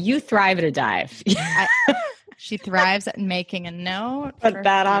 yeah, you thrive at a dive. She thrives at making a note. Put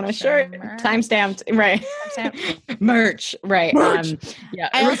that on a shirt. Timestamped. Right. Merch. Right. Yeah.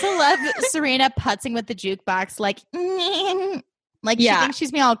 I also love Serena putzing with the jukebox. Like she thinks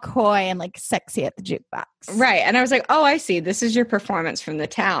she's being all coy and like sexy at the jukebox. Right. And I was like, oh, I see. This is your performance from the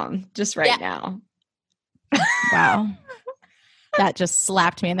town just now. Wow. That just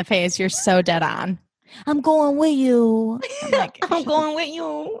slapped me in the face. You're so dead on. I'm going with you. I'm going with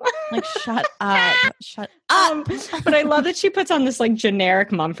you. Like, shut up. Shut up. But I love that she puts on this like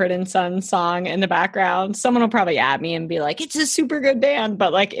generic Mumford & Sons song in the background. Someone will probably add me and be like, it's a super good band.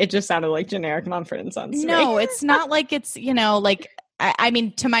 But like, it just sounded like generic Mumford & Sons. No, it's not like it's, like, I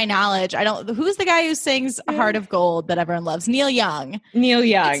mean, to my knowledge, who's the guy who sings Heart of Gold that everyone loves? Neil Young. Neil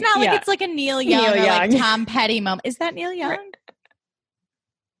Young. It's not like it's like a Neil Young or like Tom Petty moment. Is that Neil Young? Right.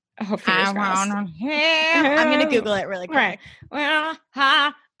 Oh, I'm going to Google it really quick. Right.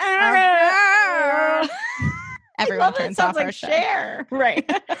 Everyone turns off our show. Cher. Right.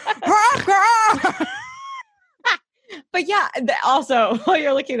 But yeah, also, while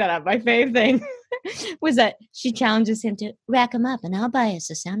you're looking that up, my fave thing was that she challenges him to rack him up and I'll buy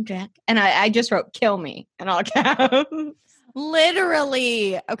us a soundtrack. And I just wrote, kill me in all caps.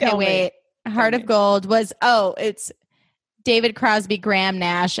 Literally. Okay, wait. Heart of Gold was, it's David Crosby, Graham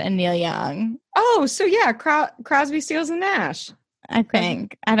Nash, and Neil Young. Oh, so yeah, Crosby, Stills, and Nash. I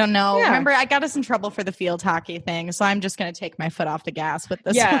think. I don't know. Yeah. Remember, I got us in trouble for the field hockey thing, so I'm just going to take my foot off the gas with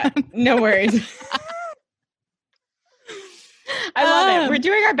this one. No worries. I love it. We're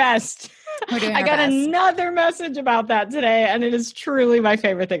doing our best. I got another message about that today, and it is truly my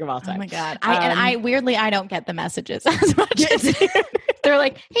favorite thing of all time. Oh my God. I weirdly, I don't get the messages as much as you. They're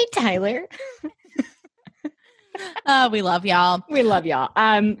like, hey, Tyler. We love y'all. We love y'all.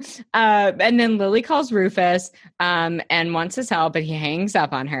 And then Lily calls Rufus and wants his help, but he hangs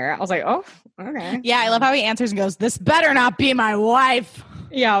up on her. I was like, oh, okay. Yeah, I love how he answers and goes, this better not be my wife.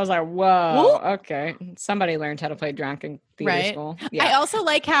 Yeah, I was like, whoa, okay. Somebody learned how to play drunk in theater school. Yeah. I also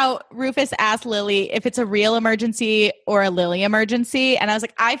like how Rufus asked Lily if it's a real emergency or a Lily emergency. And I was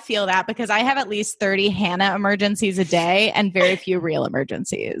like, I feel that because I have at least 30 Hannah emergencies a day and very few real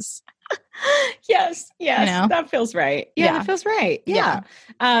emergencies. Yes, that feels right. Yeah, that feels right. Yeah.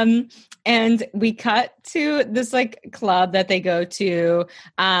 And we cut to this like club that they go to,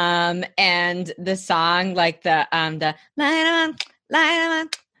 and the song, like the line up,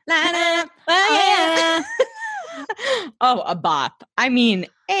 oh, a bop. I mean,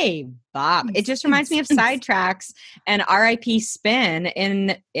 a bop. It just reminds me of Sidetracks and R.I.P. Spin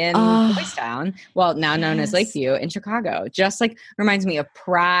in Boys Town. Well, now known as Lakeview in Chicago. Just like reminds me of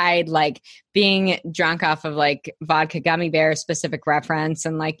Pride, like being drunk off of like vodka gummy bear specific reference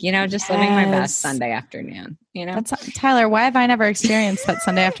and like, just living my best Sunday afternoon, Tyler, why have I never experienced that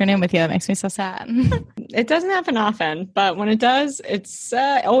Sunday afternoon with you? That makes me so sad. It doesn't happen often, but when it does, it's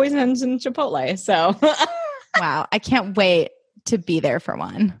always ends in Chipotle. So wow. I can't wait to be there for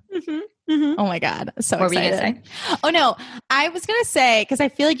one. Mm-hmm. Mm-hmm. Oh my God. So what excited. Were you gonna say? Oh no. I was going to say, because I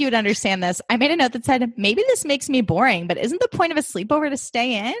feel like you would understand this. I made a note that said, maybe this makes me boring, but isn't the point of a sleepover to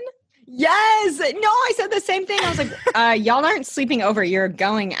stay in? Yes. No, I said the same thing. I was like, y'all aren't sleeping over. You're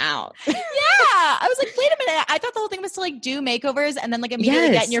going out. Yeah. I was like, wait a minute. I thought the whole thing was to like do makeovers and then like immediately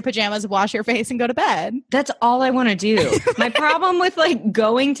get in your pajamas, wash your face and go to bed. That's all I want to do. My problem with like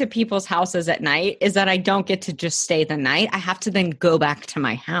going to people's houses at night is that I don't get to just stay the night. I have to then go back to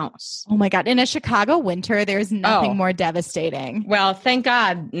my house. Oh my God. In a Chicago winter, there's nothing more devastating. Well, thank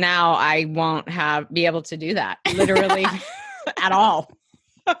God now I won't be able to do that literally at all.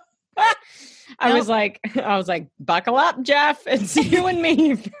 I was like, buckle up, Jeff. It's you and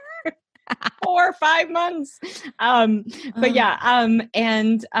me for 4 or 5 months. But yeah.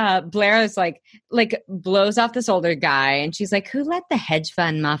 And Blair is like blows off this older guy and she's like, who let the hedge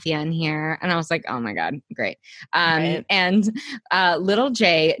fund mafia in here? And I was like, oh my God, great. Right. And little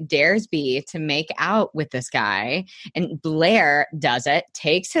J dares B to make out with this guy. And Blair does it,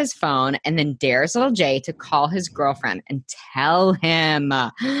 takes his phone, and then dares little J to call his girlfriend and tell him.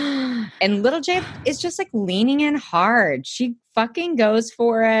 And little J is just like leaning in hard. She fucking goes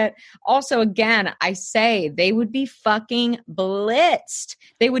for it. Also, again, I say they would be fucking blitzed.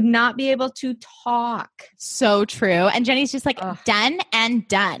 They would not be able to talk. So true. And Jenny's just like, done and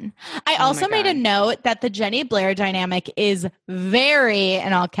done. I also made a note that the Jenny Blair dynamic is very,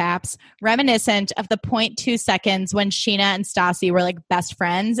 in all caps, reminiscent of the 0.2 seconds when Sheena and Stassi were like best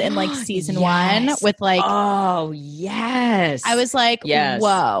friends in like season one with like, oh, yes. I was like,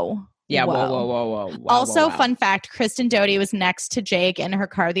 whoa. Yeah, whoa. Also, fun fact, Kristen Doty was next to Jake in her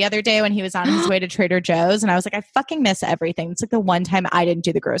car the other day when he was on his way to Trader Joe's. And I was like, I fucking miss everything. It's like the one time I didn't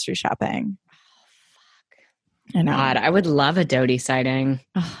do the grocery shopping. I know. God, I would love a Doty sighting.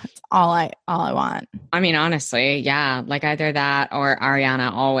 It's all I want. I mean, honestly, yeah, like either that or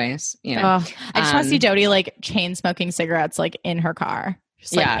Ariana always, you know. I just want to see Doty like chain smoking cigarettes like in her car.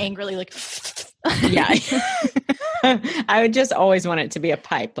 Just like angrily like yeah. I would just always want it to be a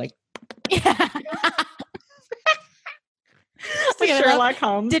pipe, like like Sherlock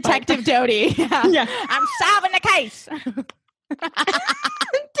Holmes. Detective Doty. Yeah. I'm solving the case.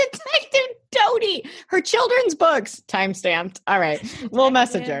 Detective Doty. Her children's books. Time-stamped. All right. We'll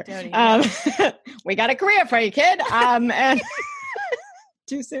message her. Doty, we got a career for you, kid. And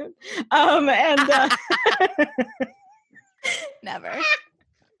too soon. Never.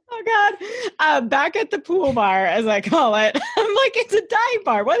 Oh God. Back at the pool bar, as I call it. I'm like, it's a dive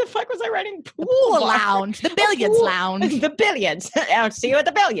bar. Why the fuck was I writing pool lounge? The billiards lounge. The billiards. I'll see you at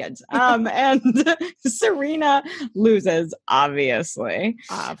the billiards. And Serena loses, obviously.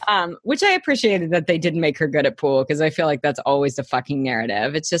 Which I appreciated that they didn't make her good at pool, because I feel like that's always the fucking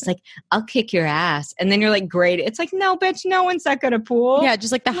narrative. It's just like, I'll kick your ass. And then you're like, great. It's like, no, bitch, no one's that good at pool. Yeah,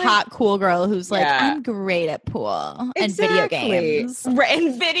 just like the hot, cool girl who's like, I'm great at pool and video games. Right,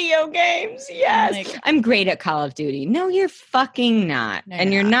 and video games, yes. Like, I'm great at Call of Duty. No, you're fucking not. No,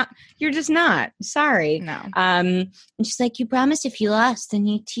 and you're not. You're just not. Sorry. No. And she's like, you promised if you lost, then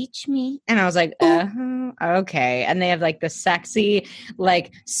you teach me. And I was like, okay. And they have like the sexy,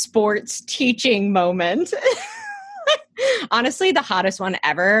 like sports teaching moment. Honestly, the hottest one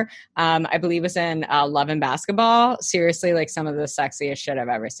ever, I believe, was in Love and Basketball. Seriously, like some of the sexiest shit I've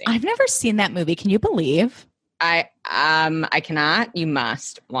ever seen. I've never seen that movie. Can you believe? I cannot. You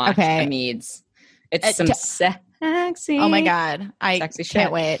must watch the Meads. It's some sexy. Oh my God. I sexy can't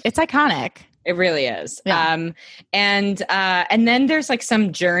shit. Wait. It's iconic. It really is. Yeah. And then there's like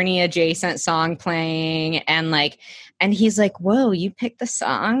some Journey adjacent song playing, and he's like, whoa, you picked the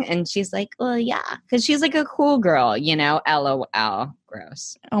song? And she's like, well, yeah. Because she's like a cool girl, you know, LOL.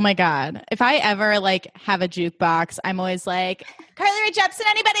 Gross. Oh my God. If I ever like have a jukebox, I'm always like, Carly Rae Jepsen,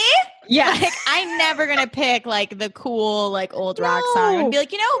 anybody? Yeah. Like, I'm never going to pick like the cool, like old rock song and be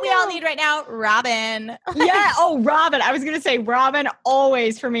like, you know what we all need right now? Robin. Yeah. Oh, Robin. I was going to say Robin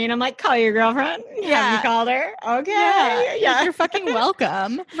always for me. And I'm like, call your girlfriend. Yeah. Have you called her? Okay. Yeah. You're fucking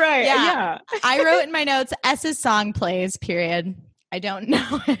welcome. Right. Yeah. I wrote in my notes, S's song plays, period. I don't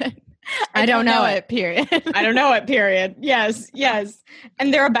know it. I don't know it, period. I don't know it, period. Yes.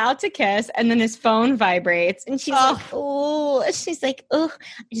 And they're about to kiss, and then his phone vibrates, and she's like, oh, I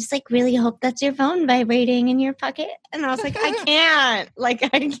just like really hope that's your phone vibrating in your pocket. And I was like, I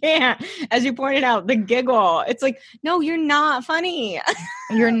can't. As you pointed out, the giggle. It's like, no, you're not funny.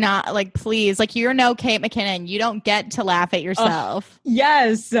 You're not, like, please. Like, you're no Kate McKinnon. You don't get to laugh at yourself.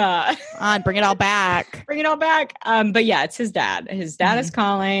 Yes. Bring it all back. But yeah, it's his dad. His dad is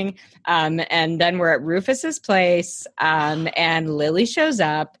calling. And then we're at Rufus's place, and Lily shows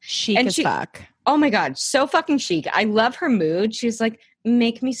up. Chic as fuck. Oh my God, so fucking chic. I love her mood. She's like,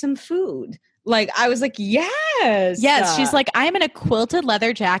 make me some food. Like, I was like, yes. She's like, I'm in a quilted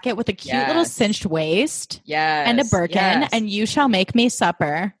leather jacket with a cute little cinched waist. Yes. And a Birkin, and you shall make me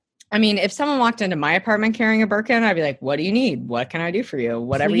supper. I mean, if someone walked into my apartment carrying a Birkin, I'd be like, what do you need? What can I do for you?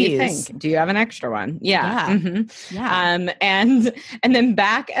 Whatever you think. Do you have an extra one? Yeah. Mm-hmm. Yeah. And then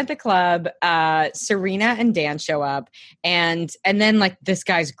back at the club, Serena and Dan show up, and then like this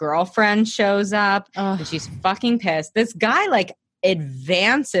guy's girlfriend shows up, and she's fucking pissed. This guy like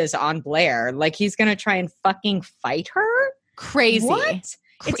advances on Blair. Like he's going to try and fucking fight her. Crazy. What?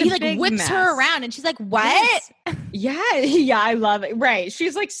 He like whips mess. her around, and she's like, "What?" Yes. Yeah, I love it. Right,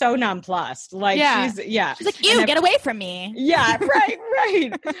 she's like so nonplussed. Like, she's like, "Ew, get away from me." Yeah,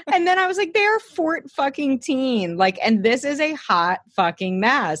 right. And then I was like, "They're Fort fucking teen." Like, and this is a hot fucking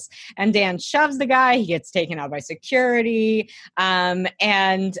mess. And Dan shoves the guy. He gets taken out by security. And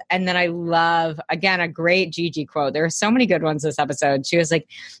then I love, again, a great Gigi quote. There are so many good ones this episode. She was like,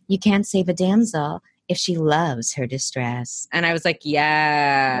 "You can't save a damsel if she loves her distress." And I was like,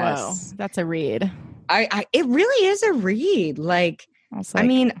 yes. Whoa, that's a read. It really is a read. Like, I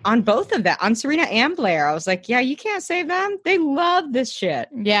mean, on both of them, on Serena and Blair, I was like, yeah, you can't save them. They love this shit.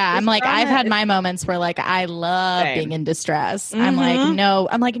 Yeah, I'm like, I've had my moments where like I love being in distress. I'm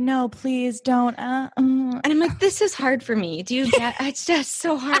like, no, please don't. And I'm like, this is hard for me. Do you get? It's just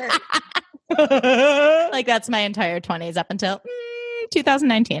so hard. Like that's my entire 20s up until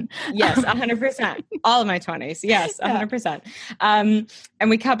 2019. Yes, 100%. All of my 20s. Yes, 100%. And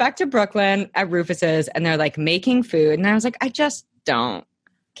we cut back to Brooklyn at Rufus's, and they're like making food, and I was like, I just don't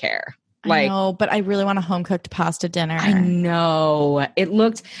care. Like, I know, but I really want a home cooked pasta dinner. I know. It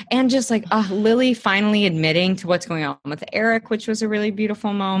looked, and just like Lily finally admitting to what's going on with Eric, which was a really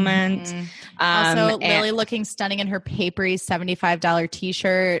beautiful moment. Mm-hmm. Also, Lily looking stunning in her papery $75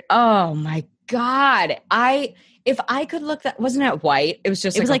 t-shirt. Oh my God. If I could look, that wasn't it white? It was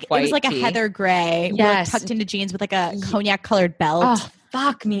just it was like a heather gray, tucked into jeans with like a cognac colored belt. Oh,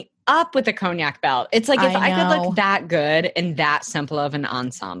 fuck me up with the cognac belt. It's like if I could look that good and that simple of an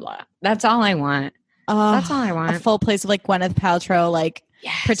ensemble. That's all I want. That's all I want. A full place of like Gwyneth Paltrow, like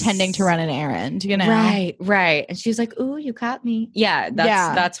pretending to run an errand, you know? Right. And she's like, ooh, you caught me. Yeah,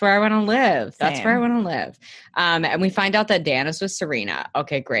 that's where I want to live. That's where I want to live. And we find out that Dan is with Serena.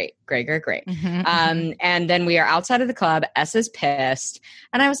 Okay, great. Mm-hmm. And then we are outside of the club. S is pissed.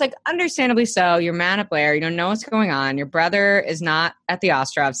 And I was like, understandably so. You're mad at Blair. You don't know what's going on. Your brother is not at the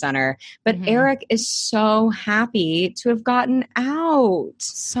Ostrov Center. But Eric is so happy to have gotten out.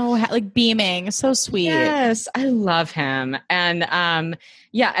 So like beaming. So sweet. Yes, I love him. And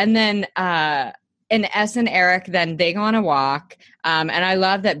and then and S and Eric, then they go on a walk. And I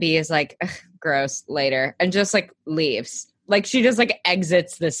love that B is like, gross, later. And just like leaves. Like she just like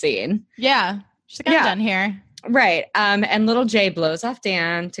exits the scene. Yeah. She's like, I'm done here. Right. And little J blows off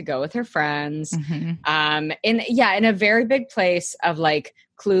Dan to go with her friends. Mm-hmm. In a very big place of like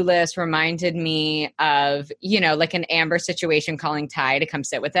Clueless reminded me of, like an Amber situation calling Ty to come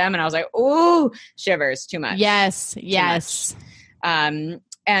sit with them. And I was like, ooh, shivers, too much. Yes. Much. And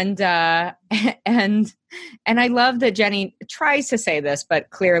I love that Jenny tries to say this, but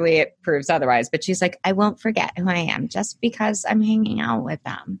clearly it proves otherwise. But she's like, I won't forget who I am just because I'm hanging out with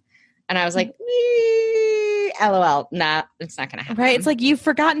them. And I was like, LOL. Nah, it's not going to happen. Right. It's like you've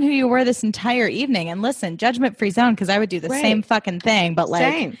forgotten who you were this entire evening. And listen, judgment free zone, because I would do the same fucking thing. But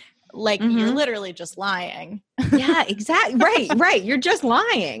you're literally just lying. Yeah, exactly. Right. You're just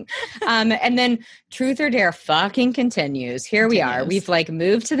lying. And then Truth or Dare fucking continues. Here we are. We've like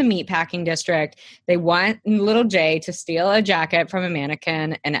moved to the meatpacking district. They want little Jay to steal a jacket from a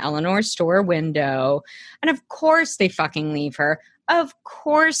mannequin in Eleanor's store window. And of course they fucking leave her. Of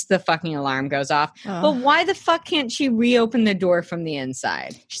course the fucking alarm goes off. Oh. But why the fuck can't she reopen the door from the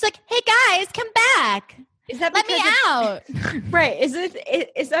inside? She's like, hey guys, come back. Is that let me out? Right.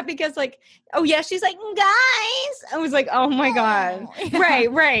 Is that because like, oh yeah, she's like, guys. I was like, oh my God. Yeah.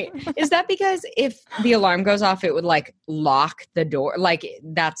 Right. Is that because if the alarm goes off, it would like lock the door? Like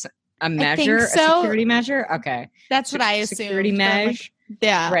that's a measure, a security measure? Okay. That's what I assumed. Security measure.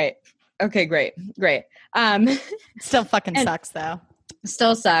 Yeah. Right. Okay, great. Still fucking sucks though.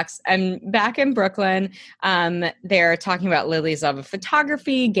 Still sucks. And back in Brooklyn, they're talking about Lily's love of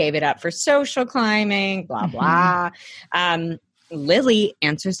photography, gave it up for social climbing, blah, blah. Lily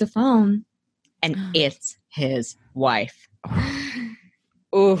answers the phone, and it's his wife.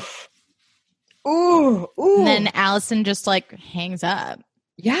 Oof. Ooh. And then Allison just like hangs up.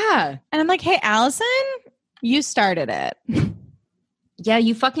 Yeah. And I'm like, hey, Allison, you started it. Yeah,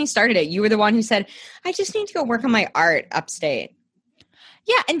 you fucking started it. You were the one who said, I just need to go work on my art upstate.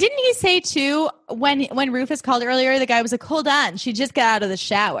 Yeah, and didn't he say too when Rufus called earlier, the guy was like, hold on, she just got out of the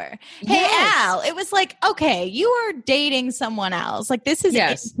shower. Hey, Al, it was like, okay, you are dating someone else. Like this is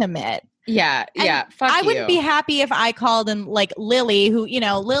intimate. Yeah, fuck I wouldn't be happy if I called and like Lily, who,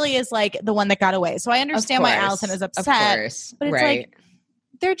 Lily is like the one that got away. So I understand why Allison is upset. Of course. But it's like,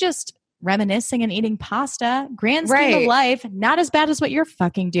 they're just reminiscing and eating pasta. Grand scheme of life. Not as bad as what you're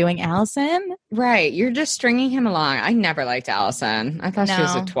fucking doing, Allison. Right. You're just stringing him along. I never liked Allison. I thought she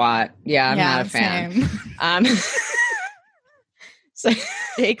was a twat. Yeah, I'm not a fan. So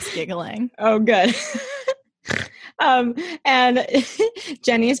Jake's giggling. Oh, good. And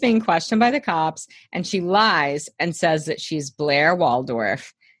Jenny is being questioned by the cops, and she lies and says that she's Blair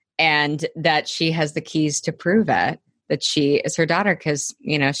Waldorf and that she has the keys to prove it. That she is her daughter because,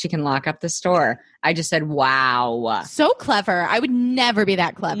 she can lock up the store. I just said, wow. So clever. I would never be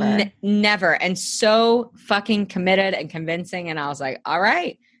that clever. Never. And so fucking committed and convincing. And I was like, all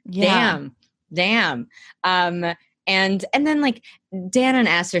right. Yeah. Damn. And then like Dan and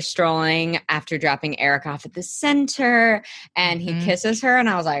S are strolling after dropping Eric off at the center and he kisses her. And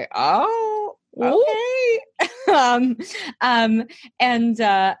I was like, oh, okay. And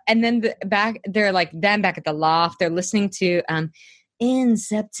then back at the loft, they're listening to In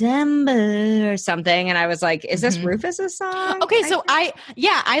September or something. And I was like, is this Rufus's song? Okay, so I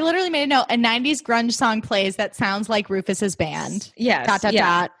literally made a note. A 90s grunge song plays that sounds like Rufus's band. Yes.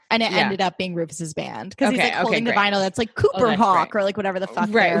 Dot. And it ended up being Rufus's band. Because he's like holding the vinyl that's like Cooper Hawk or like whatever the fuck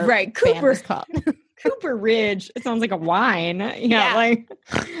right. Cooper is called. Cooper Ridge. It sounds like a wine. And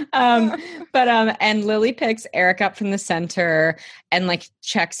Lily picks Eric up from the center and like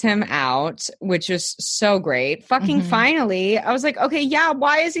checks him out, which is so great. Fucking finally. I was like, okay, yeah,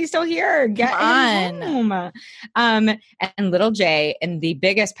 why is he still here? Get him home. And little Jay, in the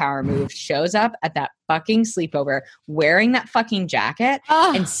biggest power move, shows up at that fucking sleepover wearing that fucking jacket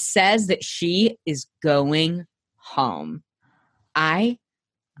and says that she is going home. I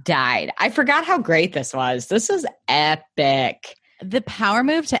died. I forgot how great this was. This was epic. The power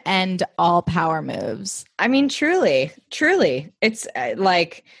move to end all power moves. I mean, truly. It's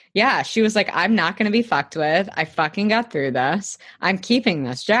she was like, I'm not going to be fucked with. I fucking got through this. I'm keeping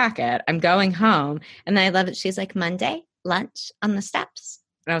this jacket. I'm going home. And then I love it. She's like, Monday, lunch on the steps.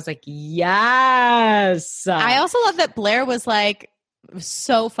 And I was like, yes. I also love that Blair was like,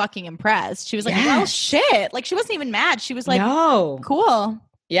 so fucking impressed. She was like, well, shit. Like, she wasn't even mad. She was like, no. Cool.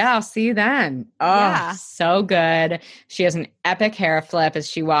 Yeah, I'll see you then. Oh, so good. She has an epic hair flip as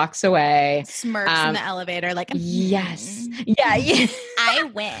she walks away. Smirks in the elevator like, yes. Yeah. I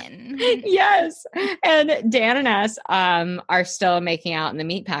win. Yes. And Dan and S are still making out in the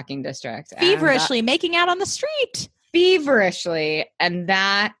meatpacking district. Feverishly making out on the street. Feverishly. And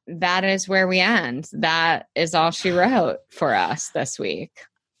that is where we end. That is all she wrote for us this week.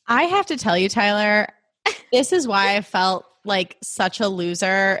 I have to tell you, Tyler, this is why I felt like such a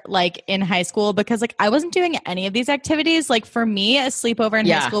loser like in high school, because like I wasn't doing any of these activities. Like for me, a sleepover in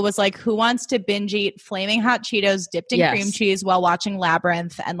high school was like, who wants to binge eat flaming hot Cheetos dipped in cream cheese while watching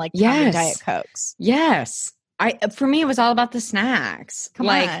Labyrinth and like pounding Diet Cokes? Yes. For me, it was all about the snacks. Come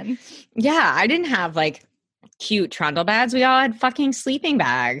on. Yeah, I didn't have like cute trundle bags. We all had fucking sleeping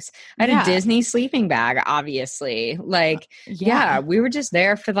bags. I had a Disney sleeping bag, obviously. Like, we were just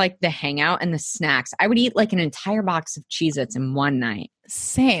there for like the hangout and the snacks. I would eat like an entire box of Cheez-Its in one night.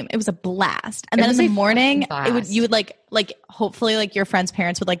 Same. It was a blast. And then in the morning, you would like hopefully like your friends'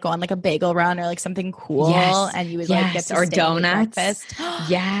 parents would like go on like a bagel run or like something cool, and you would like get to or stay donuts. Breakfast.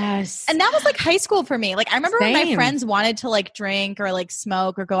 Yes. And that was like high school for me. Like I remember when my friends wanted to like drink or like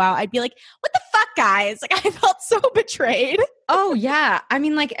smoke or go out, I'd be like, "What the fuck, guys?" Like I felt so betrayed. Oh yeah. I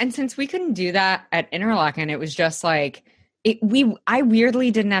mean, like, and since we couldn't do that at Interlochen, it was just like I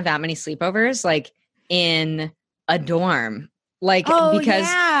weirdly didn't have that many sleepovers like in a dorm. Like,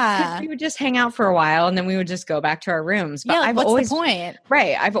 because we would just hang out for a while and then we would just go back to our rooms. But what's the point?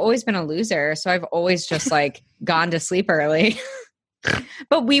 Right. I've always been a loser. So I've always just like gone to sleep early.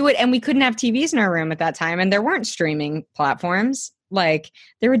 But we couldn't have TVs in our room at that time. And there weren't streaming platforms. Like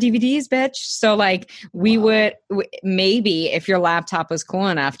there were DVDs, bitch. So like we would maybe if your laptop was cool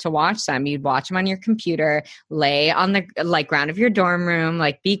enough to watch them, you'd watch them on your computer, lay on the like ground of your dorm room,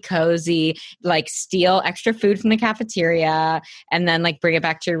 like be cozy, like steal extra food from the cafeteria and then like bring it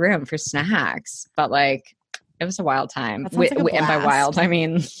back to your room for snacks. But like it was a wild time. Like and by wild, I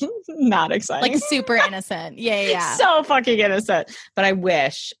mean not exciting. Like super innocent. Yeah. So fucking innocent. But I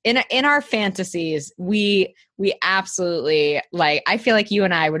wish in our fantasies, we absolutely like, I feel like you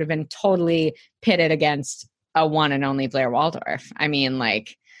and I would have been totally pitted against a one and only Blair Waldorf. I mean,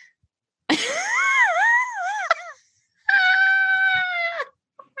 like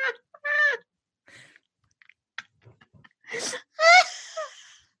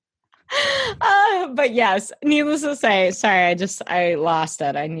but yes, needless to say, sorry, I lost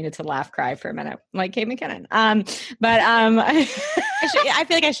it. I needed to cry for a minute, like Kate McKinnon. I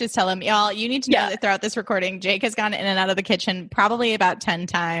feel like I should tell him, y'all, you need to know that throughout this recording, Jake has gone in and out of the kitchen probably about 10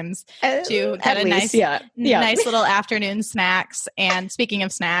 times to get a nice little afternoon snacks. And speaking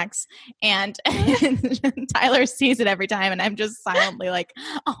of snacks, and Tyler sees it every time and I'm just silently like,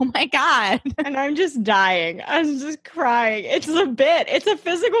 oh my God. And I'm just dying. I'm just crying. It's a bit. It's a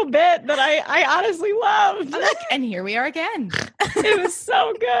physical bit that I honestly loved. And here we are again. It was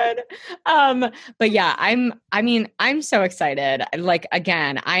so good. But yeah, I'm so excited. Like,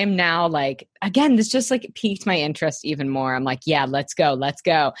 again, I am now like, this just like piqued my interest even more. I'm like, yeah, let's go.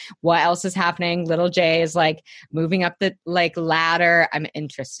 What else is happening? Little Jay is like moving up the like ladder. I'm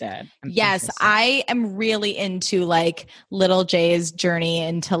interested. I am really into like Little Jay's journey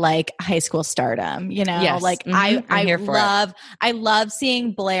into like high school stardom, you know, like I love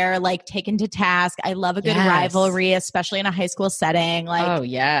seeing Blair like taken to task ask. I love a good rivalry, especially in a high school setting. Like, oh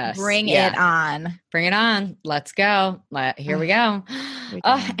yes, bring it on. Bring it on. Let's go. Here we go.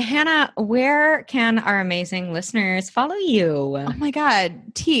 Hannah, where can our amazing listeners follow you? Oh my God.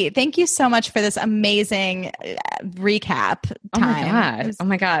 T, thank you so much for this amazing recap time. Oh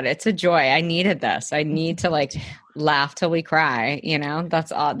my God. It's a joy. I needed this. I need to like laugh till we cry. You know,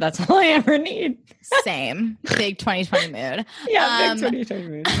 that's all I ever need. Same. Big 2020 mood. Yeah, big 2020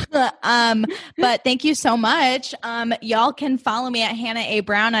 mood. But thank you so much. Y'all can follow me at Hannah A.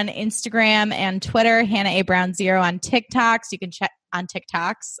 Brown on Instagram and Twitter, Hannah A. Brown 0 on TikToks. You can check on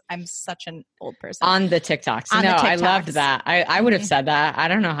TikToks. I'm such an old person. On the TikToks. I loved that. I would have said that. I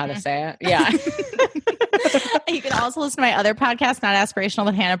don't know how to say it. Yeah. You can also listen to my other podcast, Not Aspirational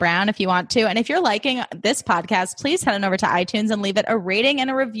with Hannah Brown, if you want to. And if you're liking this podcast, please head on over to iTunes and leave it a rating and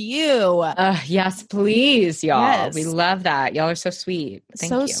a review. Yes, please, y'all. Yes. We love that. Y'all are so sweet.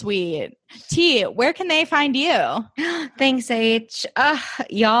 Thank you. So sweet. T, where can they find you? Thanks, H.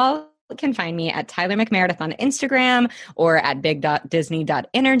 Y'all can find me at Tyler Meredith on Instagram or at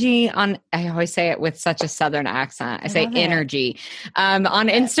big.disney.energy on, I always say it with such a Southern accent. I say energy on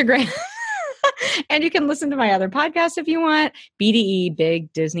Instagram. And you can listen to my other podcast if you want. BDE,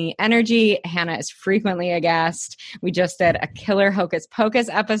 Big Disney Energy. Hannah is frequently a guest. We just did a killer Hocus Pocus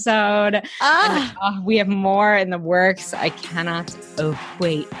episode. And, we have more in the works. I cannot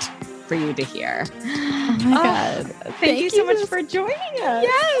wait for you to hear. Oh my God. Thank you so much for joining us.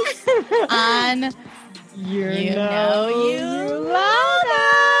 Yes. On You Know You Love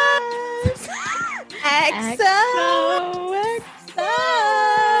Us. XO.